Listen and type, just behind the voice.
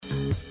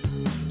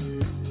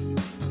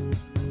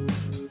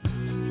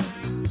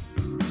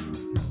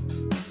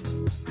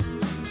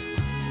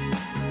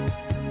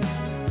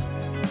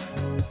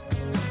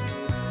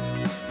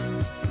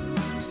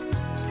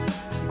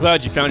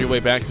Glad you found your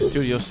way back to the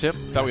studio, Sip.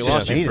 Thought we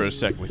lost you for a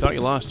second. We thought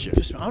you lost you.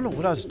 I don't know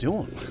what I was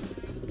doing.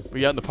 Were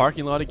you out in the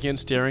parking lot again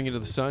staring into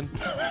the sun?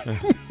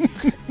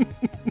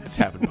 It's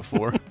happened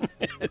before.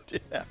 It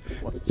did happen.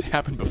 It's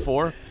happened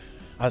before?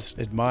 I was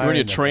admiring. You were in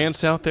a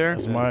trance out there? I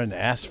was admiring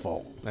the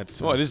asphalt. It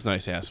is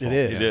nice asphalt.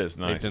 It is. It is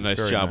nice. They did a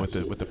nice job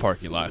with the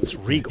parking lot. It's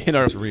regal. In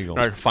our, It's regal.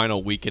 our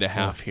final week and a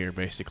half here,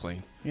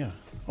 basically. Yeah.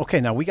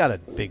 Okay, now we got a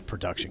big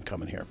production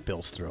coming here.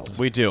 Bill's Thrills.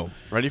 We do.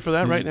 Ready for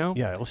that right now?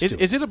 Yeah, let's do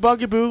it. Is it a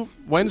Bugaboo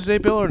Wednesday,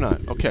 Bill, or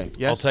not? Okay,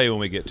 yes. I'll tell you when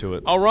we get to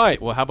it. All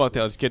right. Well, how about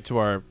that? Let's get to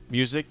our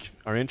music,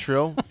 our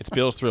intro. It's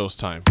Bill's Thrills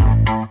time.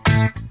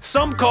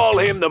 Some call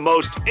him the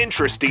most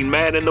interesting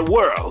man in the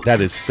world.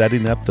 That is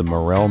setting up the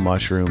morel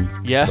mushroom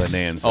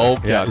bonanza. Oh,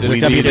 yeah. Is it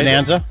gonna be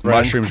bonanza?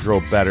 Mushrooms grow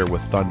better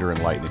with thunder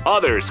and lightning.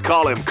 Others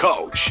call him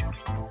Coach.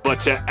 But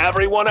to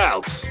everyone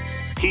else,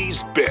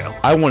 he's Bill.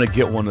 I want to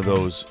get one of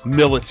those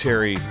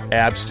military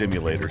ab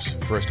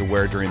stimulators for us to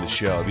wear during the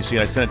show. Have you seen?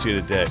 I sent it to you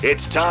today.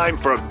 It's time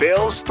for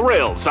Bill's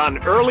Thrills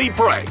on Early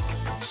Break.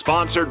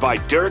 Sponsored by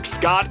Dirk,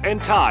 Scott,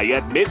 and Ty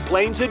at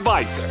MidPlains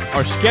Advisors.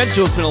 Our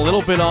schedule's been a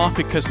little bit off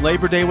because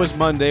Labor Day was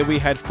Monday. We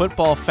had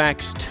Football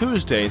Facts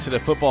Tuesday instead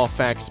of Football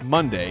Facts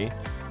Monday.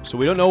 So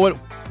we don't know what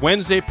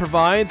Wednesday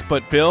provides,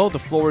 but Bill, the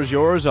floor is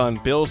yours on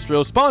Bill's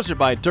Thrills, sponsored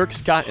by Dirk,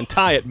 Scott, and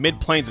Ty at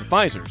MidPlains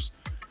Advisors.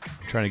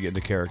 I'm trying to get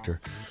into character.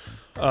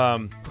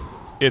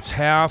 It's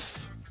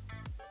half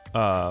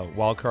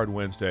Wild Card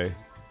Wednesday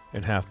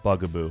and half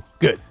Bugaboo.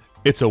 Good.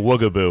 It's a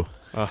woogaboo.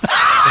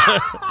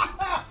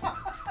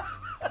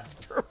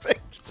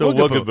 Perfect. It's a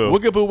woogaboo.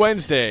 Woogaboo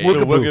Wednesday. It's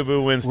a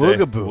woogaboo Wednesday.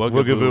 Woogaboo.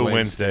 Woogaboo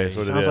Wednesday is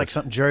what it is. Sounds like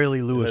something Jerry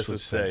Lee Lewis would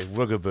Let's say. say.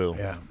 Woogaboo.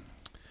 Yeah.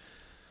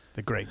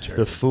 The great Jerry.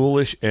 The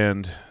foolish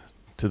end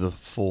to the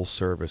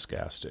full-service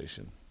gas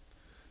station.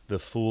 The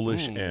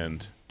foolish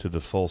end to the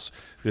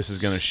This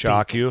is going to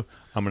shock you.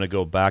 I'm going to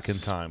go back in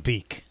time.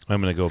 Speak.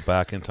 I'm going to go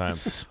back in time.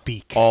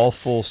 Speak. All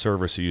full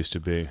service it used to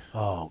be.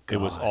 Oh, God.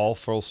 It was all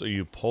full. So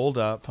you pulled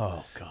up.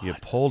 Oh, God. You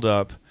pulled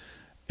up,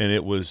 and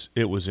it was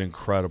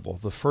incredible.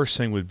 The first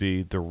thing would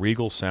be the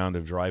regal sound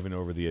of driving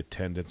over the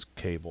attendant's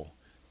cable.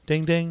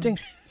 Ding, ding. Ding.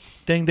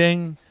 Ding,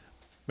 ding.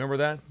 Remember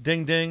that?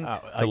 Ding, ding.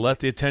 To let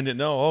the attendant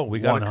know, oh, we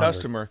got 100. a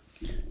customer.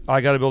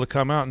 I got to be able to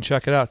come out and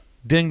check it out.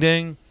 Ding,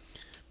 ding.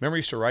 Remember,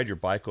 you used to ride your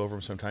bike over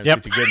them sometimes.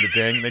 Yep. You could get in the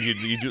ding, then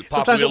you do pop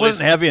Sometimes wheelies. it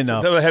wasn't heavy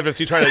enough. So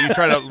you try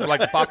to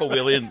like pop a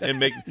wheelie and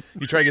make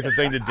you try to get the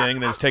thing to ding,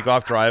 and then just take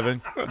off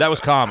driving. That was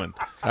common.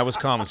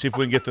 See if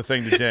we can get the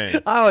thing to ding.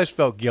 I always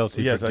felt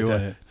guilty for like doing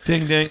that. it.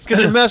 Ding, ding. Because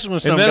it messed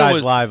with some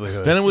guy's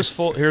livelihood. Then it was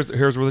full. Here's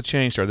where the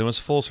change started. Then it was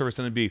full service.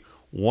 Then it'd be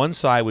one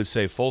side would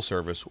say full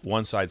service,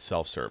 one side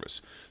self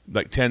service,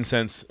 like 10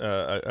 cents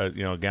a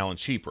gallon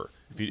cheaper.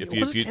 If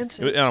you 10 cents?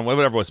 I don't know,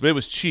 whatever it was, but it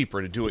was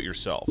cheaper to do it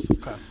yourself.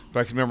 Okay. But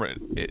I can remember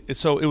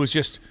so it was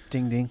just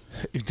Ding, ding.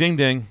 ding,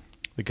 ding.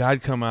 The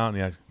guy'd come out and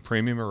he had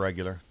premium or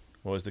regular.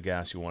 What was the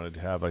gas you wanted to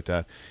have like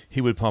that?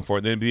 He would pump for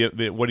it. Then it'd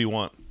be, what do you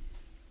want?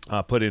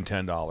 Put in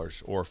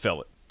 $10 or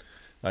fill it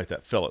like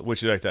that. Fill it,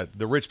 which is like that.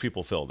 The rich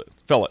people filled it.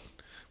 Fill it.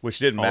 Which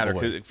didn't matter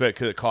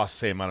because it cost the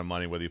same amount of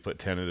money whether you put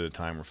 10 at a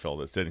time or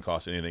filled it. It didn't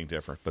cost anything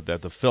different. But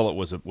that the fill it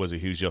was a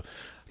huge deal.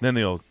 Then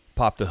they'll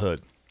pop the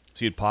hood.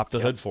 So you'd pop the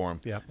hood for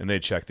them, and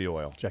they'd check the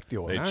oil. Check the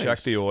oil. They'd Nice. check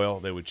the oil.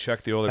 They would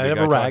check the oil. Have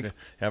a rag.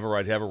 Have a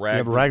rag. Have a rag. You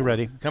have a rag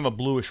ready. Kind of a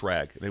bluish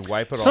rag. They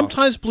wipe it off.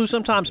 Sometimes blue,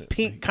 sometimes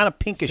pink, kind of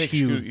pinkish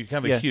hue. You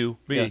kind of a hue,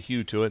 a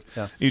hue to it.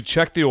 Yeah. You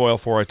check the oil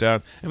for it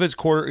down. If it's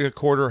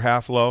quarter,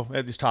 half low,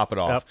 just top it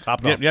off. Yep,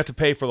 top it off. You have to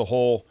pay for the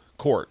whole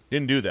quart.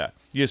 Didn't do that.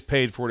 You just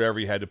paid for whatever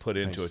you had to put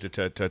into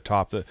it to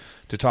top it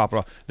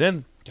off.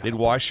 Then they'd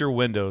wash your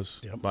windows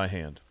by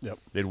hand. Yep.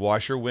 They'd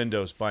wash your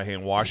windows by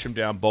hand. Wash them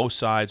down both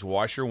sides.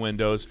 Wash your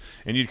windows,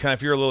 and you'd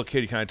if you're a little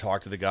kid, you kind of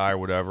talk to the guy or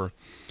whatever.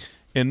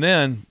 And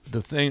then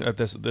the thing,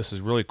 this is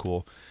really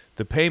cool.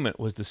 The payment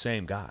was the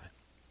same guy.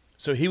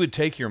 So he would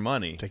take your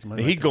money.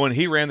 And he'd go in.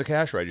 He ran the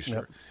cash register.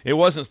 Yep. It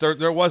wasn't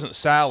there wasn't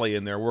Sally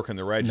in there working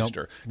the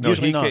register. Nope.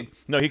 Usually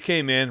not. He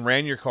came in,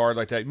 ran your card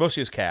like that.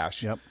 Mostly his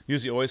cash. Yep.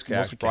 Usually always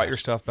cash. Mostly Brought cash. your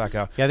stuff back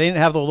out. Yeah, they didn't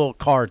have the little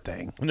card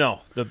thing.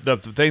 No, the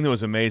thing that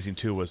was amazing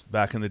too was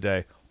back in the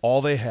day, all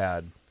they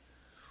had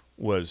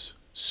was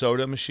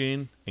soda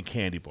machine and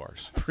candy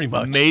bars. Pretty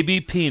much. Maybe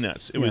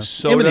peanuts. It was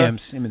soda,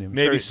 M&Ms. maybe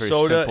Very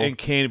soda simple. and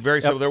candy. Very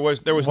Yep. simple. There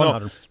was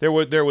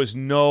 100.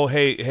 no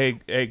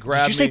hey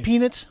grab Did you say me.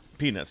 peanuts?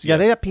 Peanuts. Yeah,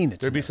 they have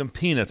peanuts. There'd be in some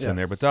peanuts Yeah. in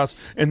there, but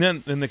and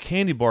then the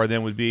candy bar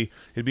then it'd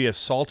be a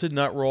salted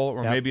nut roll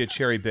or Yep. maybe a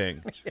cherry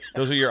bing.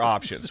 Those are your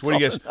options. What do you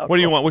guess? Salted nut What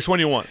do you roll. want? Which one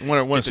do you want?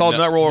 Want a Get the salted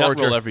nut roll or a nut roll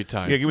cherry- every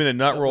time. Yeah, give me the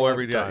nut roll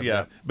every time, time. yeah.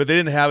 Yeah, but they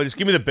didn't have it. Just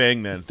give me the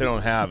bing then. If they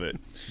don't have it.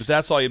 But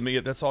that's all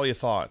you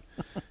thought.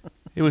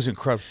 It was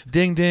incredible.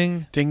 Ding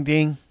ding. Ding,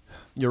 ding.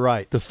 You're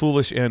right. The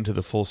foolish end to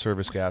the full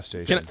service gas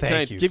station. Can I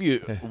Thank you. give you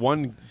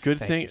one good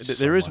thing? you so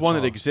There is much. one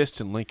that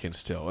exists in Lincoln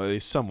still, at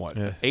least somewhat.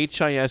 Yeah.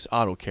 HIS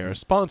Auto Care, a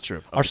sponsor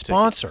of Our the ticket,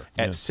 sponsor.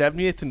 at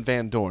 70th and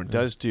Van Dorn,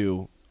 does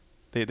do.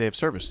 They have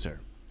service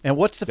there. And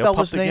what's the They'll pump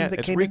fella's the name gas. that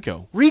It's came Rico.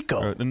 in?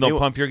 Rico. And they'll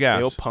pump your gas.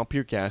 They'll pump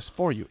your gas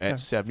for you at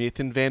 70th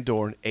and Van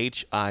Dorn,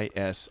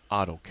 HIS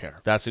Auto Care.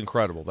 That's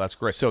incredible. That's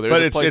great. So there's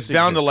but a it's place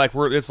down to exists.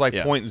 like it's like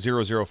Yeah.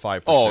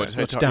 0.005%. Oh, It's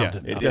down yeah, to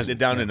it nothing. doesn't. It's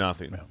down to Yeah.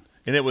 nothing. Yeah.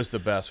 And it was the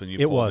best when you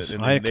It pulled was. it.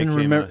 And I then they can came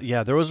remember. out-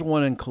 Yeah, there was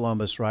one in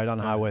Columbus, right on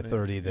Highway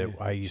 30, that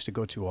I used to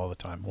go to all the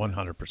time.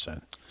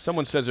 100%.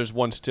 Someone says there's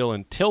one still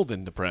in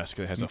Tilden,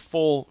 Nebraska that has a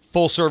full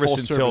service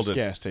in service Tilden.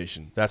 gas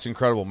station. That's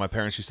incredible. My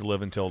parents used to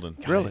live in Tilden.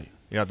 Really?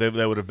 Yeah, they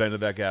would have been to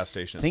that gas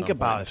station. at Think some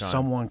point about in if time.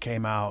 someone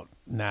came out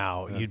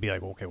now, you'd be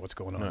like, okay, what's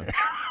going on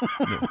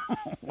here?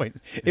 Wait,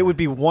 it would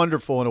be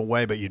wonderful in a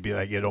way, but you'd be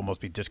like, it'd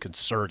almost be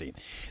disconcerting.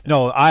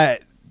 No,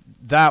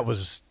 that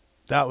was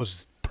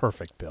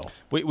perfect, Bill.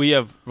 We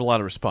have a lot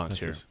of response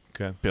here.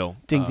 Okay. Bill.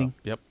 Ding, ding.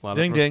 Yep, a lot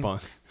Ding, of ding.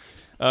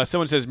 response.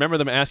 Someone says, remember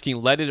them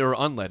asking leaded or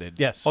unleaded?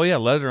 Yes. Oh yeah,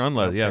 leaded or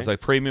unleaded. Yeah, Okay. it's like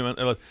premium.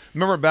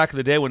 Remember back in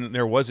the day when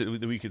there was it,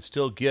 we could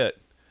still get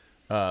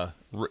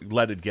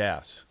leaded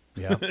gas.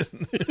 Yeah.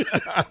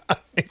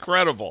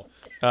 Incredible.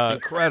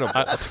 Incredible.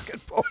 That's a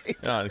good point.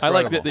 Yeah, I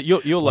like incredible. that.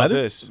 You'll love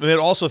Leaded? this. And they'd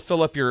also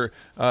fill up your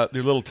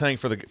little tank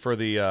for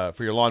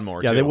your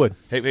lawnmower. Yeah, too. they would.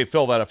 Hey,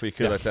 fill that up if you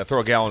could like that. Throw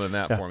a gallon in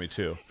that for me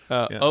too.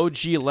 Yeah.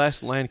 OG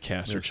Les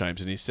Lancaster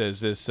chimes in. He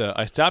says this,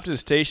 I stopped at a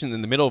station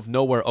in the middle of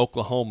nowhere,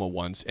 Oklahoma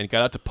once and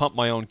got out to pump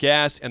my own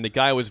gas, and the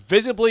guy was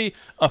visibly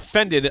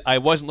offended I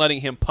wasn't letting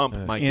him pump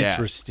my gas.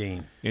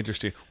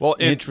 Interesting. Well,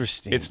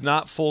 Interesting. It's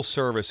not full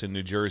service in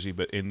New Jersey,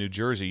 but in New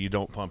Jersey you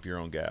don't pump your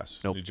own gas.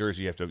 Nope. New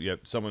Jersey, you have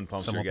someone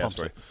pumps Someone your gas pumps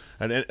for you.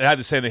 And I had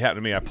the same thing happen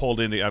to me. I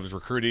pulled in. I was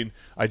recruiting.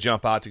 I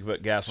jump out to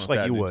put gas Just on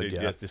like that. you and would,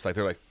 yeah. Just like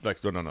they're like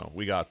no,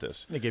 we got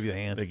this. They give you the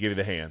hand. They give you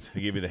the hand.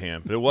 They give you the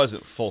hand. But it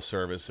wasn't full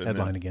service. And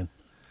Headline then again.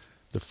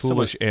 the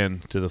foolish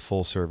end to the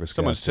full service.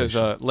 Someone gas says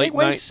station. late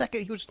Wait night. a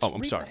second. He was Oh, I'm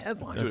reading sorry. the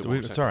headline. Do it one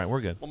more It's time. all right.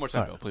 We're good. One more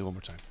time, Bill. Please, one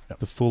more time.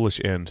 The foolish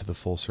end to the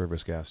full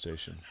service gas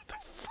station.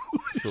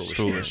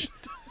 Foolish.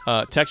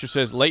 Texture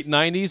says, late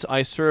 90s,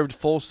 I served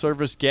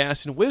full-service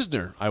gas in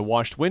Wisner. I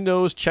washed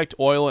windows, checked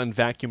oil, and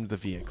vacuumed the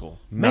vehicle.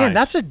 Man, Nice.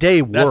 that's a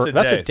day work. That's a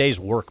That's a day's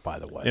work, by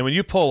the way. And when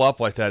you pull up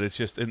like that, it's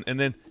just and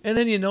then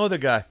you know the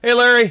guy. Hey,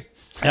 Larry,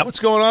 what's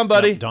going on,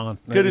 buddy? Yep, Don.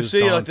 Good It to was see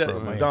you. Don Like that. for a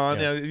minute, Don,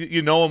 yeah.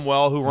 you know him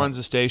well. Who runs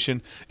the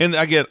station? And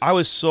again, I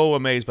was so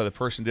amazed by the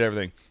person who did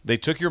everything. They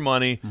took your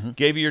money,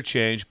 gave you your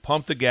change,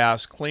 pumped the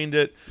gas, cleaned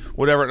it,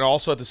 whatever. And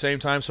also at the same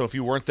time, so if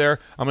you weren't there,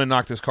 I'm going to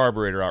knock this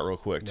carburetor out real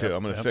quick too. Yep,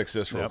 I'm going to yep, fix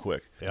this real yep,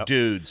 quick. yep.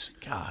 Dudes,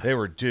 God. they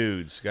were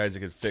dudes, guys that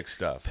could fix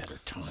stuff. Better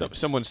times.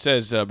 Someone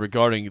says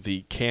regarding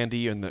the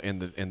candy and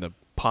the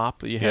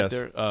pop that you had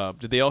Yes. there,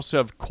 did they also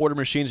have quarter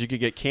machines you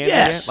could get candy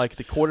Yes. at? Like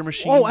the quarter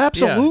machine? Oh,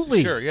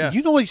 absolutely. sure, yeah.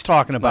 You know what he's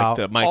talking about.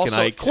 Like the Mike Also,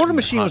 and Ike's. quarter and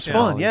machine Hot was fun,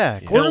 Tamales. yeah.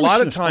 And Quarter a lot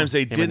machine of was times fun.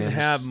 they didn't M&Ms.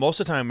 have.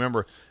 Most of the time,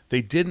 remember,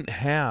 they didn't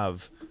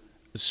have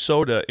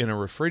soda in a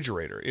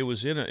refrigerator. It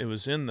was in the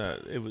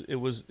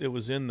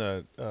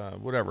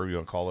whatever you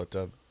want to call it.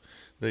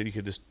 That you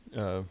could just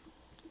pop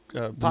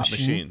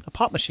machine. A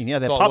pop machine, yeah.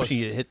 That That's all pop it was.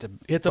 machine, you hit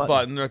the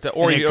button right there,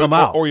 and or it'd you come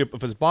out. or you,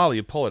 if it's a bottle,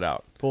 you pull it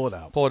out. Pull it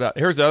out. Pull it out.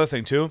 Here's the other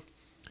thing too.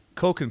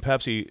 Coke and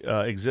Pepsi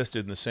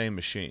existed in the same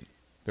machine.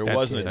 There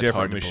wasn't a that's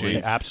hard different to machine.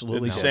 believe. They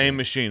absolutely the did. same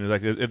machine. It's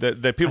like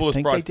the people I just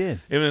think brought. they did.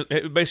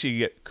 It basically, you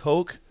get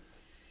Coke,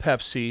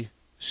 Pepsi,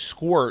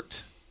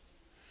 Squirt.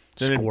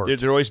 Then Squirt.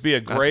 There'd always be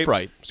a grape.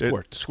 Sprite.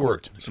 Squirt.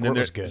 Squirt. And then Squirt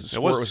was there- good.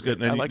 Squirt was was good.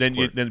 good. I And like then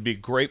Squirt. then it'd be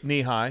grape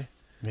knee high.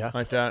 Yeah.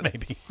 Like that.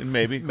 Maybe. And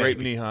maybe grape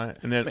Maybe. knee high.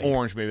 And then Maybe.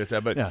 orange maybe with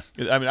that. But Yeah.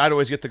 I mean, I'd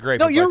always get the grape.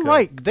 No, with you're like a-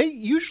 right. They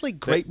usually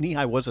grape knee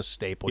high was a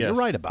staple. Yes. You're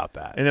right about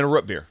that. And then a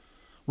root beer.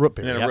 Root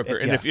beer. And then yeah, a root beer.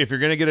 And yeah. if you're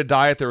going to get a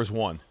diet, there was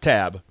one.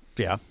 Tab.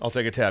 yeah. I'll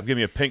take a Tab. Give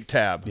me a pink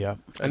Tab. Yeah.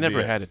 I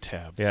never had a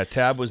Tab. Yeah,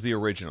 Tab was the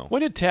original.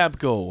 When did Tab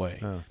go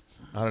away?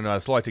 I don't know.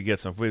 I'd like to get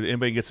some. If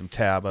anybody get some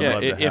Tab, I'd Yeah,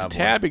 love to if have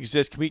Tab one.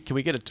 exists, can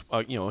we get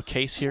a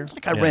case here? It's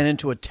like I Yeah. ran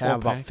into a tab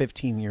about Four-pack?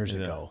 15 years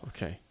ago.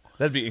 Okay.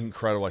 That'd be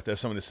incredible. Like that.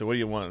 Somebody said, "What do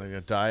you want? Like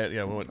a diet?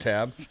 Yeah, we want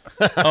Tab."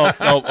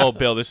 oh,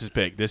 Bill, this is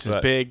big. This is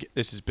What? big.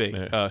 This is big.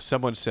 Yeah.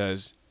 Someone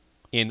says,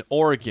 in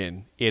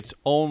Oregon, it's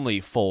only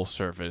full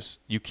service.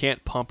 You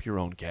can't pump your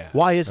own gas.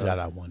 Why is that,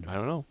 I wonder? I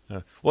don't know.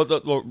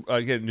 Well,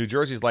 again, New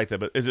Jersey's like that,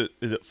 but is it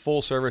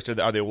full service?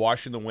 Are they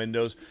washing the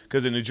windows?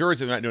 Because in New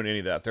Jersey, they're not doing any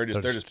of that. They're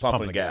just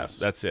pumping gas.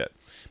 That's it.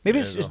 Maybe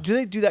Yeah, do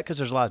they do that because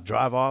there's a lot of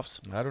drive-offs?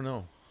 I don't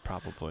know.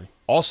 Probably.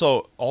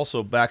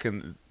 Also back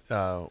in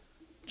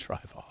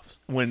Drive-offs.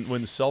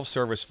 when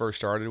self-service first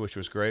started, which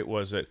was great,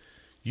 was that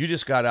you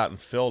just got out and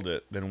filled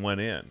it, then went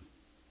in.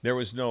 There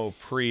was no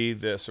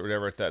this or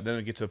whatever at that. Then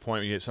it get to the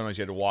point where sometimes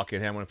you had to walk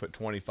in. Hey, I'm going to put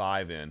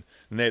 25 in,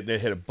 and they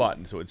hit a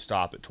button so it would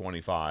stop at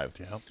 25.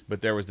 Yep.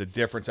 But there was the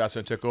difference. That's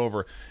when it took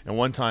over. And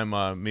one time,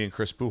 me and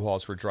Chris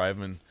Buchholz were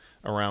driving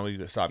around.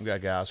 We stopped and got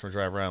gas. We're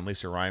driving around.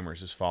 Lisa Reimers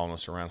just following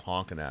us around,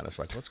 honking at us.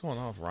 Like, what's going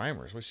on with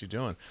Reimers? What's she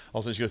doing? All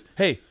of a sudden, she goes,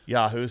 "Hey,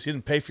 Yahoos, you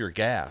didn't pay for your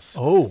gas."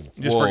 Oh.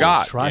 Just Whoa.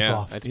 forgot.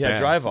 Drive-off. That's Yeah, bad.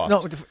 drive off.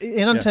 No,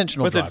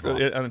 unintentional but drive-off.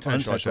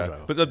 unintentional like that.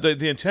 drive-off. But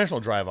the intentional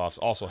drive-offs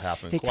also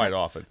happen Hey, quite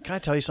often. Can I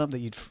tell you something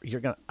that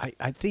you're gonna?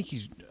 I think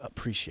you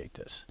appreciate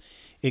this.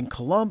 In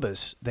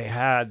Columbus, they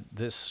had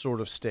this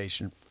sort of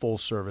station, full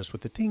service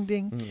with the ding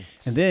ding,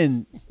 and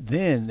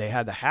then they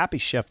had the Happy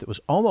Chef that was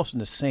almost in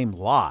the same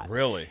lot.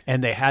 Really?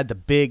 And they had the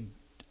big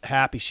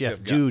Happy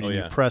Chef dude, and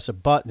you press a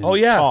button and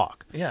you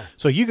talk. Yeah.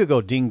 So you could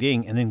go ding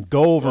ding and then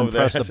go over and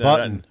press the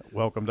button.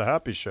 Welcome to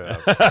Happy Chef.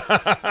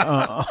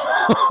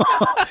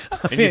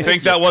 And you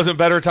think that wasn't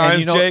better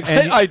times, Jake?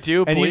 I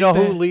do. And you know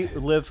who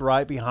lived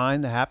right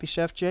behind the Happy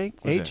Chef, Jake?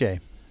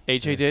 AJ.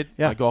 AJ did?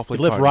 Yeah. My golf he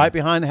league lived partner. right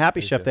behind the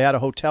Happy Chef. They had a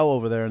hotel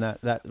over there in that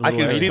I little can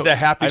area. see the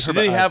Happy Chef.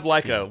 Did he have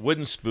like a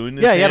wooden spoon in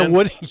his hand? he had a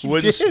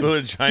wooden spoon,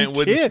 a giant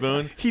wooden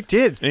spoon? He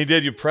did. And he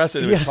did. You press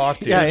it and it would talk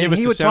to you. Yeah, Give and us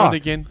he the would sound talk.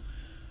 again.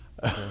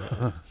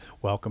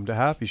 Welcome to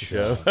Happy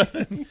Chef.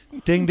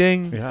 Ding,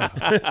 ding. Yeah.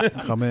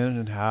 Come in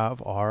and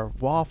have our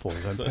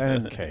waffles and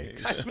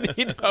pancakes.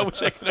 I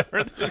wish I could have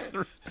heard this.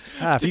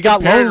 If you got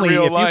compare to lonely,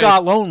 real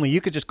life.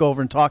 you could just go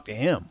over and talk to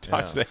him.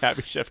 Talk to the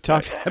Happy Chef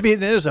guy. I mean,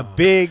 there's a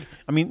big.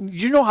 I mean,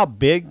 you know how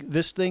big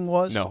this thing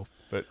was? No.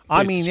 But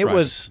I Please mean, it describe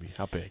was. to me.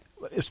 How big?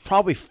 It was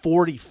probably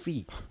 40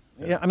 feet.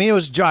 Yeah, I mean, it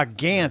was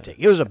gigantic.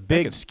 It was a That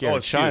big. could scare a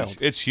it's child. huge.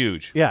 It's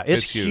huge. Yeah,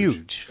 it's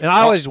huge. And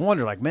I always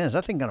wonder, like, man, is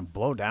that thing going to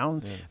blow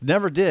down?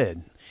 Never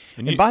did.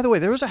 And by the way,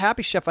 there was a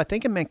Happy Chef, I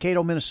think, in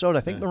Mankato, Minnesota.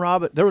 I think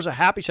there was a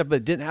Happy Chef, but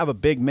it didn't have a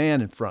big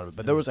man in front of it.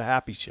 But there was a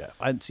Happy Chef.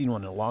 I hadn't seen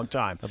one in a long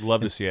time. I'd love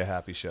to see a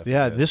Happy Chef.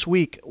 Yeah, like that. this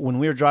week when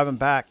we were driving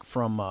back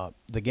from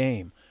the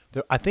game,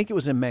 I think it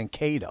was in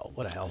Mankato.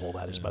 What a hellhole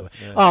that is, by the way.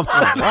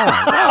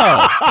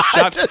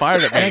 Shots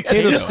fired at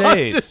Mankato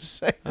Mankato.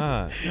 State.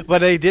 But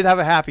they did have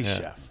a Happy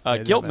Chef.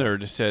 Guilt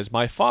Nerd says,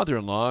 my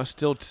father-in-law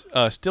still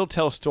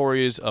tells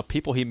stories of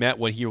people he met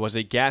when he was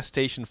a gas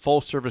station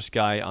full-service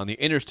guy on the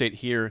interstate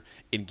here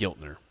in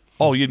Giltner.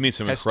 Oh, you'd meet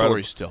some Has incredible,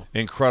 stories still.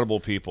 incredible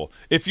people.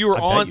 If you were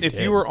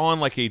you were on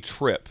like a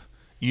trip,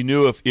 you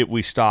knew if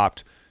we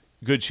stopped,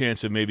 good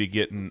chance of maybe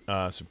getting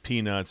some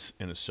peanuts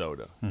and a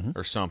soda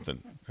or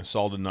something, a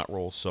salted nut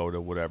roll, soda,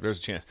 whatever. There's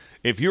a chance.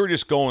 If you were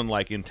just going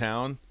like in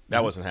town,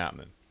 that wasn't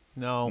happening.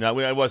 No. No,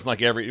 it wasn't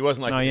like it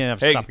wasn't like. No, you didn't have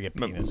to hey, stop to get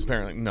peanuts.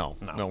 Apparently, no,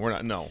 we're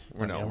not. No,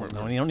 we're No,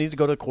 no. you don't need to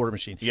go to the quarter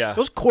machine. Yeah.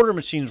 Those quarter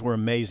machines were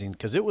amazing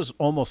because it was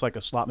almost like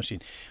a slot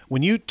machine.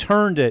 When you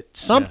turned it,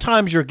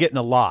 sometimes you're getting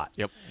a lot.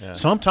 Yep. Yeah.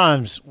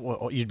 Sometimes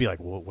you'd be like,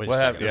 well, wait a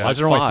second. happened? Yeah. Why is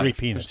there only Five. 3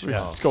 peanuts?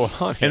 Yeah. What's going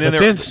on here? And then But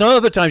then some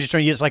other times you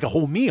turn, it's like a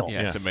whole meal.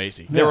 Yeah, it's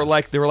amazing. They were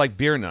like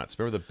beer nuts.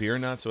 Remember the beer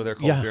nuts? What they're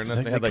called? Beer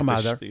nuts. They had like come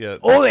out of the there. yeah,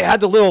 Oh, they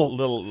had the little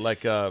like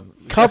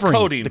covering,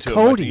 coating the to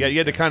coating. it. Like, you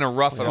had to kind of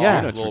rough it Yeah.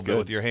 off a Nuts were little bit good.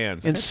 with your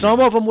hands. and some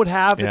of them would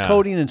have the Yeah.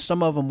 coating and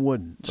some of them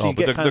wouldn't. So you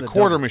but get kind the of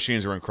quarter double.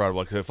 machines are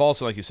incredible because if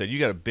also like you said, you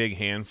got a big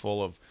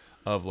handful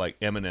of like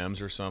M&Ms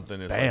or something.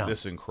 It's Bam. like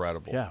this is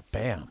incredible. Yeah,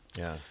 bam.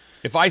 Yeah.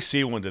 If I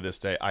see one to this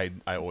day, I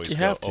always You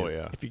go, have to. oh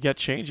yeah. If you get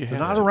change, you They're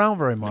have not to. around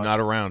very They're much. not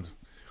around.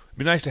 It'd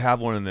be nice to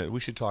have one in the. We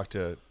should talk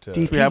to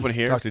DP. We have one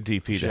here. Talk to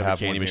DP We should to have have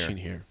a candy one machine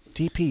here.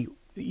 here. DP,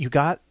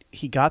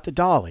 he got the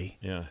dolly.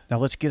 Yeah. Now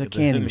let's get a Get the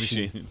candy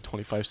machine.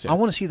 25 cents. I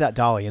want to see that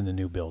dolly in the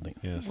new building.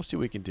 Yes. We'll see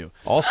what we can do.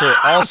 Also,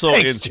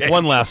 Thanks, Jake.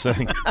 one last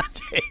thing.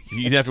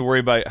 You didn't have to worry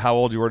about how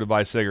old you were to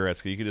buy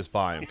cigarettes. 'Cause you could just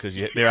buy them because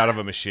they're out of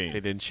a machine. They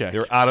didn't check.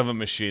 They're out of a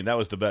machine. That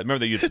was the best.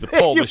 Remember the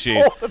pull You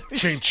machine, pull the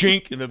chink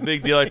chink, and the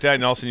big deal like that.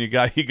 And all of a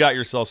sudden you got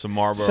yourself some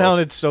Marlboros.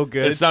 Sounded so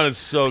good. It sounded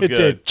so It good.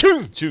 did.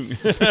 Ching! Ching.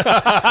 It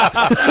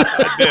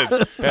did.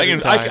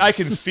 I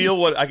can feel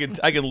what I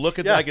can look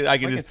at Yeah, that. I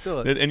can just feel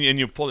it. and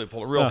you pull it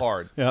real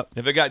hard. yep.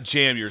 If it got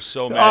jammed, you're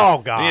so mad. Oh,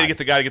 God. Then you had to get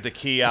the guy to get the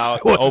key out,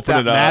 I wasn't open that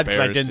it up. mad because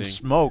I didn't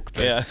Embarrassing. smoke.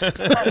 But Yeah.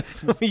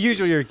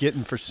 usually you're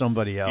getting for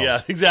somebody else.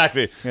 Yeah,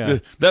 exactly. Yeah.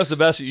 That's the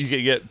best you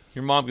can get.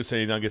 Your mom could say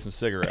you don't get some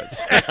cigarettes.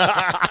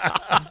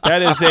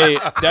 That's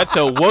a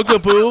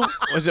Woogaboo.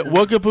 Was it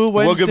Woogaboo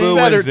Wednesday? Woogaboo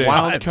Wednesday.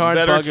 Wild It's Card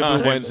better Bugaboo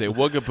times. Wednesday.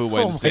 Woogaboo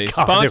Wednesday.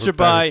 God, they were Sponsored better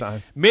by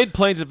times.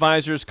 MidPlains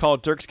Advisors. Call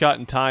Dirk Scott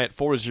and Ty at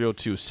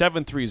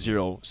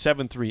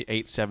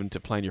 402-730-7387 to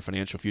plan your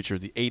financial future.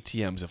 The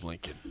ATMs of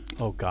Lincoln.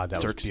 Oh God,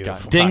 that Dirk was beautiful.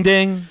 Scott. Ding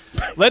ding.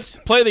 Let's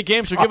play the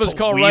game. So give us a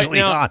call right Wheelie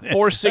now. on it.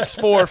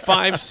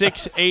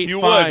 464-5685. You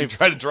would. You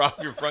try to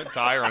drop your front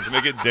tire on to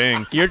make it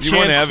ding. Your You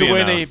weren't chance heavy to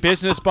win enough. a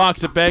business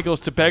box of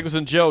bagels to Bagels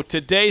and Joe.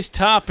 Today's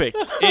topic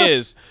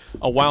is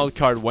a Wild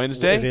Card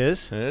Wednesday. It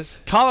is. It is?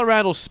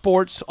 Colorado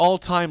sports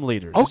all-time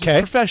leaders. This is Okay.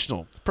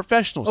 professional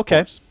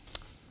Okay. sports.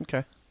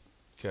 Okay.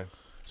 Okay.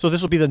 So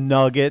this will be the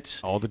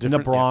Nuggets, All the and the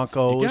different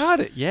Broncos. You got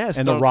it. Yes.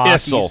 And the Don't- Rockies.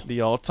 Issel.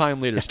 The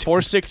all-time leaders.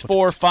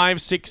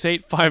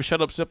 464-5685.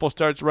 Shut Up Sipple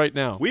starts right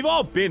now. We've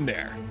all been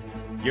there.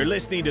 You're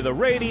listening to the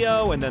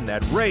radio, and then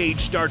that rage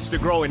starts to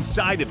grow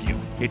inside of you.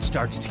 It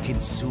starts to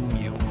consume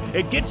you.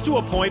 It gets to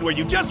a point where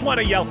you just want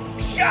to yell,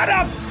 "Shut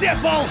up,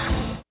 Sipple!"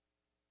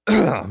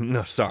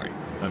 No, sorry.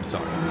 I'm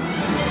sorry.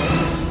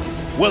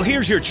 Well,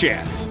 here's your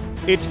chance.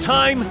 It's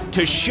time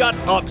to shut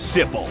up,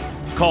 Sipple.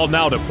 Call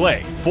now to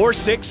play.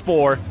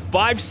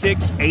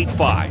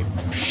 464-5685.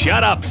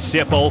 Shut up,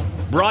 Sipple.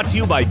 Brought to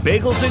you by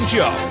Bagels and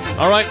Joe.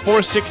 All right,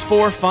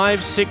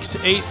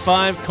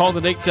 464-5685. Call the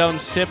Takedown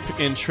Sip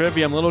in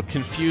trivia. I'm a little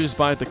confused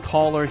by the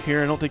caller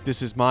here. I don't think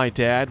this is my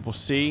dad. We'll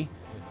see.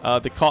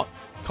 The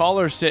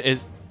caller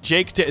is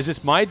Jake's dad. Is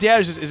this my dad?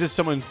 Or is this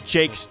someone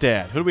Jake's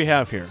dad? Who do we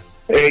have here?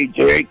 Hey,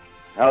 Jake.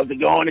 How's it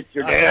going? It's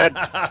your dad.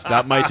 It's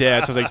not my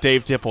dad. Sounds like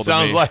Dave Dipple to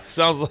me.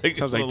 Sounds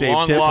like Dave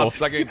long Dipple. lost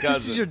second cousin.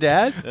 This is your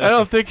dad? I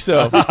don't think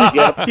so.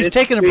 Yep, He's it's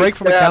taking a break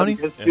from Jake's dad. accounting?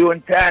 I'm just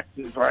doing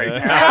taxes right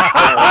now.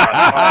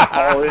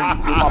 Call in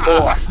to my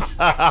boy.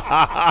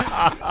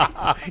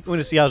 You want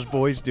to see how his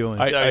boy's doing.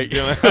 Dad,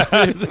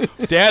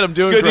 I'm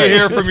doing Good great. to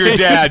hear from your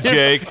dad,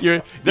 Jake.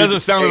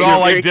 Doesn't sound at Hey, all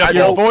like Jake, I Dipple.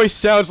 Your know- voice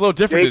sounds a little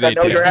different Jake, I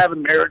today, know you're Dad.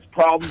 having marriage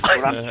problems,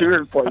 but I'm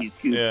cheering for you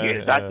two Yeah,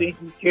 kids. yeah. I think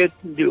you kids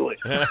can do it.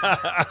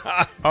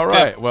 All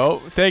right.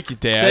 Well, thank you,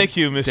 Dad. Thank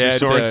you, Mr.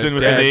 Dad, Sorensen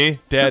with Dad, an E.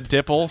 Dad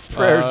Dipple.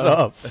 Prayers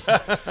up.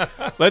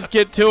 Let's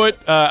get to it.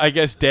 I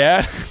guess,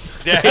 Dad.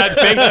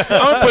 Dad, I'm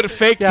gonna put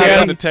fake Dad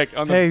on the tech.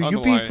 On the, hey, on you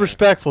the be line.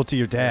 respectful to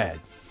your dad,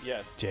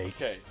 Yes, Jake.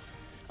 Okay.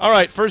 All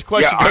right. First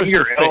question Yeah, I'm goes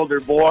your to fake. elder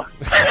boy.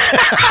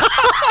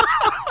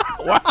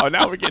 Wow.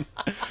 Now we're getting.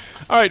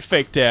 All right,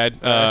 fake Dad.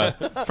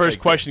 First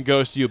question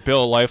goes to you,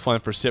 Bill. Lifeline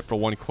for SIP for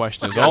one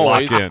question as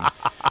always. Lock in.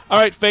 All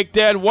right, fake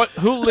Dad.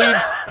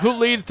 Who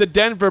leads the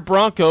Denver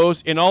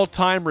Broncos in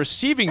all-time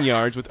receiving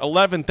yards with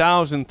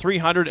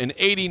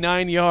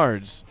 11,389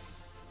 yards?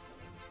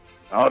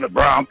 Oh, the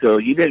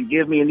Broncos. You didn't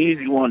give me an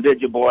easy one,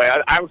 did you, boy?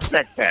 I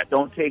respect that.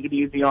 Don't take it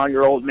easy on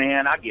your old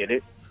man. I get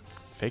it.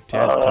 Fake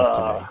Dad's tough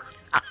today.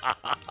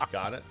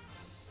 Got it.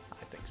 I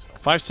think so.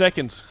 5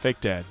 seconds, fake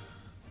Dad.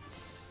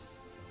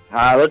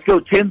 Let's go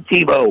Tim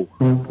Tebow.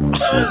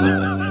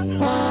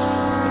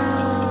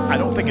 I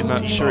don't think I'm it's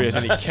not Tebow. sure he has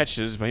any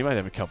catches, but he might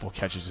have a couple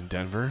catches in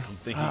Denver.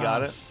 Think you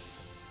got it?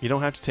 You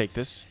don't have to take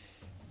this.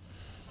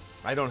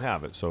 I don't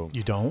have it, so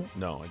You don't?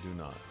 no, I do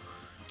not.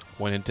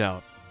 When in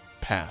doubt,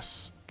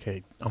 pass.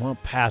 Okay, I'm going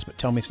to pass, but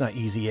tell me it's not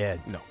Easy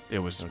Ed. No, it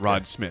was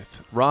Rod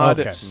Smith. Rod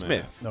Okay.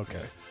 Smith.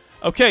 Okay.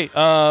 Okay,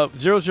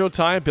 0-0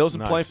 tie. Bills in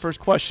Nice. play. First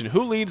question.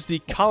 Who leads the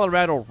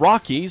Colorado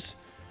Rockies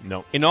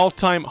No, in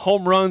all-time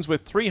home runs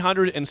with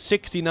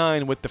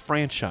 369 with the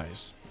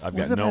franchise? I've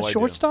Was got it no that idea.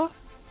 shortstop?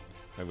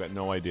 I've got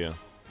no idea.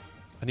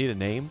 I need a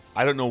name.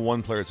 I don't know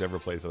one player that's ever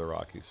played for the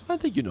Rockies. I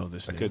think you know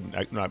this I name. couldn't.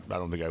 I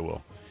don't think I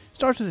will.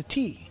 Starts with a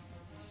T.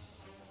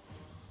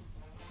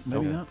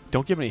 Maybe not.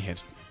 Don't give me any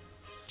hints,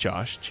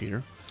 Josh,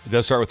 cheater. It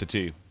does start with a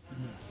T.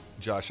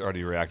 Josh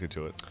already reacted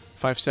to it.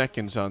 5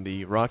 seconds on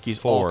the Rockies'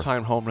 4.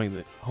 all-time home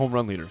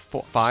run leader.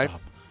 5,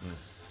 Stop.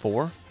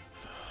 4,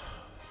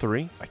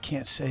 3. I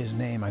can't say his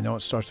name. I know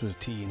it starts with a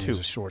T and 2. he's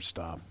a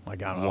shortstop. I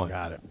got it. 1. I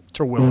got it.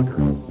 Terwilliger.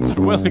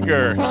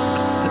 Terwilliger.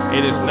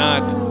 It is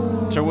not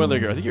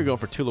Terwilliger. I think you're going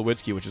for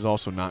Tulowitzki, which is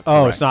also not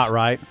Oh, correct. it's not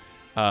right.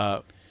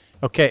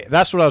 Okay,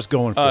 that's what I was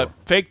going for.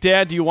 Fake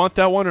Dad, do you want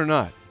that one or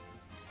not?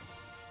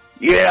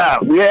 Yeah,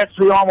 we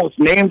actually almost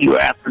named you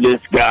after this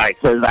guy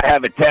because I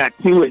have a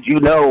tattoo, as you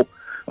know,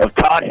 of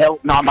Todd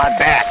Helton on my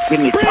back. Give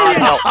me Todd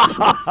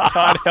Helton.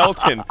 Todd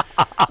Helton.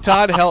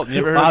 Todd Helton. You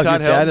ever heard Wow, of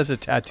Todd your dad Helton? has a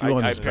tattoo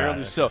on his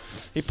apparently back. so.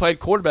 He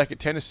played quarterback at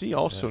Tennessee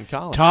also in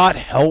college. Todd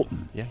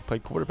Helton. Yeah, he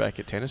played quarterback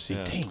at Tennessee.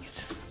 Dang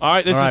it. All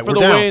right, this All is right, for we're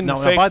the down. win,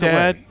 Now, Fake by the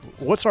Dad. way,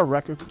 what's our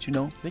record? Do you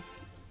know?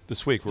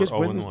 This week You we're guys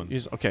win 0-1.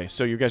 this- Okay,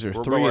 so you guys are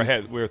We're 3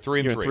 ahead. We're 3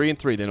 and You're 3. 3 and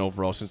 3 then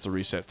overall since the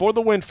reset. For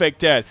the win, Fake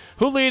Dad.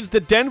 Who leads the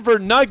Denver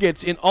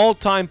Nuggets in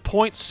all-time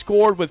points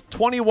scored with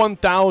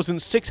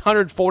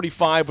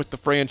 21,645 with the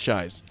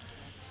franchise?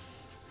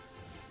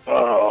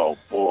 Oh,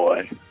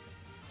 boy.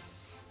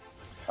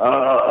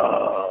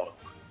 Oh,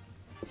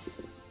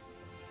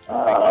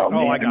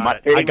 man. I got My it. I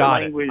favorite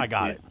got it. language I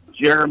got is it.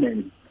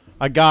 German.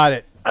 I got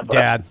it,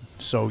 Dad.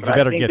 So you But I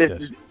better think get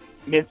this. this. Is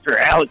Mr.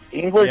 Alex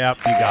English. Yep,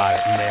 you got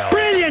it. Nailed it.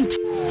 Brilliant.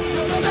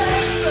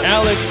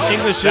 Alex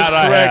English is That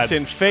I correct, had.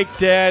 and Fake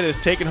Dad is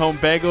taking home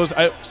bagels.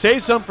 Say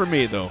something for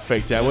me, though,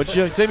 Fake Dad. Would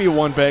you say me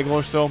one bagel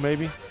or so,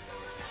 maybe?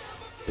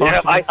 Yeah,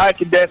 Possibly? I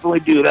can definitely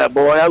do that,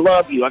 boy. I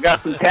love you. I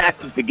got some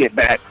taxes to get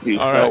back to.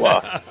 All So,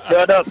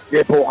 shut up,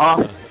 Sipple,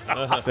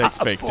 huh? Thanks,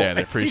 Fake Dad.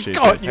 I appreciate He's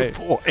calling that.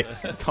 you boy.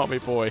 Call me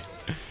boy.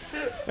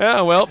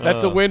 Yeah, well,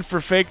 that's a win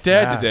for Fake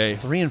Dad today.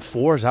 3 and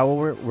 4. Is that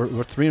what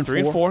we're 3 and 4?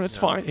 3 and 4. It's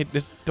fine. Don't Oh, is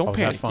that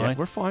panic fine? yet.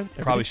 We're fine.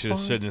 Probably Everything's should have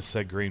fine. said and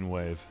said Green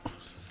Wave.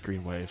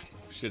 Green Wave.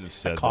 Should have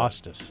said that.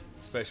 Cost us.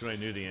 Especially when I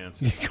knew the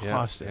answer.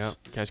 Cost Yeah. us.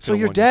 Guys So could've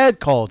your won. dad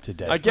called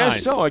today. I guess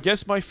Nice. so. I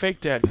guess my Fake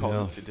Dad called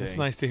Well, me today. it's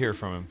nice to hear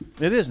from him.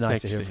 It is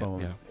nice to Thanks hear to from him,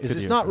 him. yeah. Is Good to it's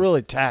hear not from him.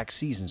 really tax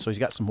season, so he's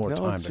got some more No,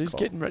 time it's, to he's call.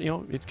 getting ready.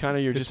 It's kind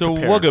of you're It's just a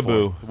preparing for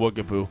wugaboo. it.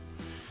 Wugaboo.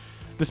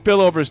 The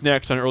spillover is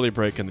next on early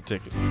break in the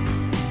ticket.